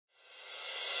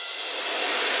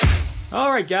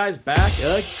Alright guys, back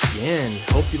again.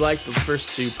 Hope you liked the first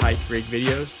two Pike Rig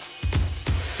videos.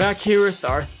 Back here with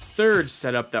our third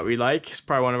setup that we like. It's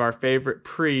probably one of our favorite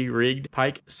pre-rigged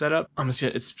pike setup.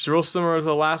 It's real similar to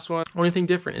the last one. Only thing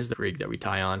different is the rig that we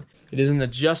tie on. It is an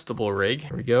adjustable rig.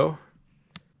 Here we go.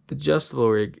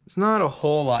 Adjustable rig. It's not a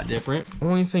whole lot different.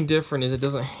 Only thing different is it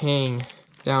doesn't hang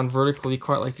down vertically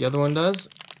quite like the other one does.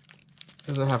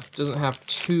 It doesn't have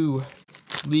two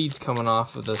leads coming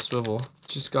off of the swivel.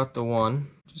 Just got the one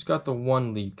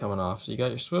lead coming off. So you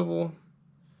got your swivel,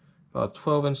 about a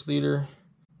 12-inch leader,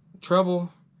 treble,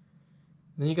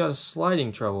 then you got a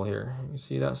sliding treble here. You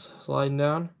see that sliding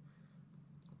down?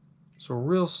 So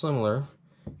real similar.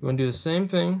 You want to do the same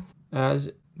thing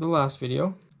as the last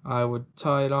video. I would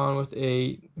tie it on with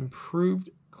a improved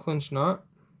clinch knot,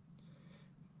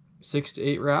 6 to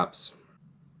 8 wraps.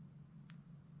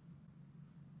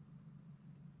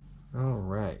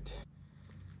 Alright,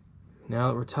 now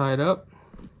that we're tied up,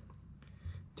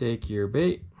 take your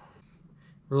bait,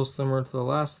 real similar to the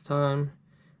last time.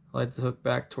 I like to hook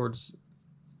back towards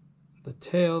the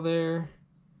tail there,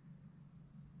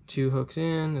 2 hooks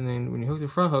in, and then when you hook the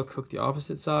front hook, hook the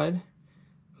opposite side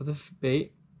of the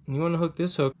bait. And you want to hook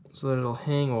this hook so that it'll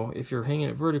hang, well, if you're hanging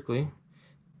it vertically,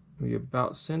 maybe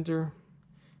about center,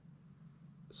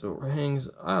 so it hangs,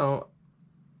 I don't know,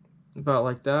 about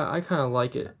like that. I kind of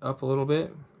like it up a little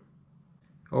bit.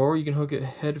 Or you can hook it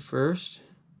head first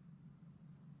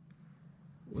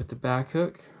with the back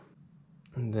hook,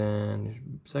 and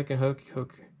then second hook,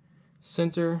 hook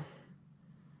center,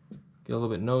 get a little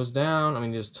bit nose down. I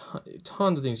mean, there's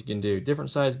tons of things you can do. Different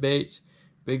size baits,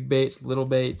 big baits, little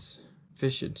baits,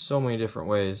 fish in so many different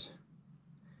ways.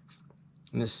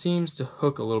 And it seems to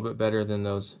hook a little bit better than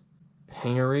those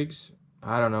hanger rigs.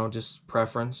 I don't know, just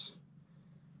preference.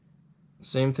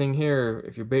 Same thing here.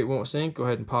 If your bait won't sink, go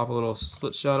ahead and pop a little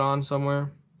split shot on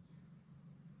somewhere.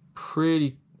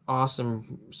 Pretty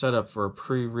awesome setup for a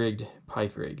pre-rigged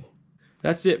pike rig.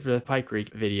 That's it for the pike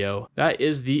rig video. That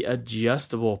is the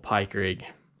adjustable pike rig.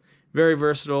 Very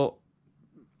versatile,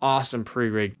 awesome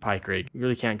pre-rigged pike rig. You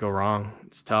really can't go wrong.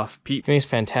 It's tough. Pete makes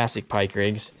fantastic pike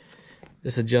rigs.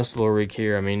 This adjustable rig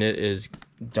here, I mean, it is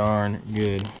darn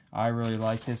good. I really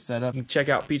like his setup. You can check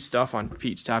out Pete's stuff on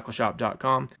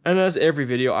petesTackleShop.com. And as every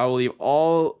video, I will leave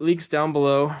all links down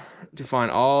below to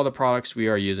find all the products we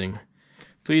are using.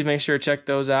 Please make sure to check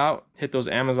those out. Hit those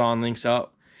Amazon links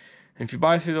up. And if you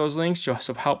buy through those links, you'll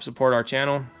help support our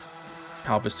channel,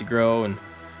 help us to grow and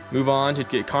move on to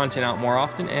get content out more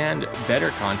often and better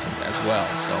content as well.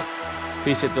 So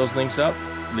please hit those links up.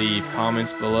 Leave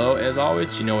comments below as always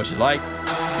so you know what you like,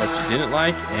 what you didn't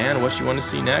like, and what you want to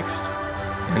see next.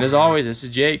 And as always, this is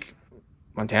Jake,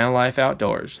 Montana Life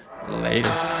Outdoors. Later.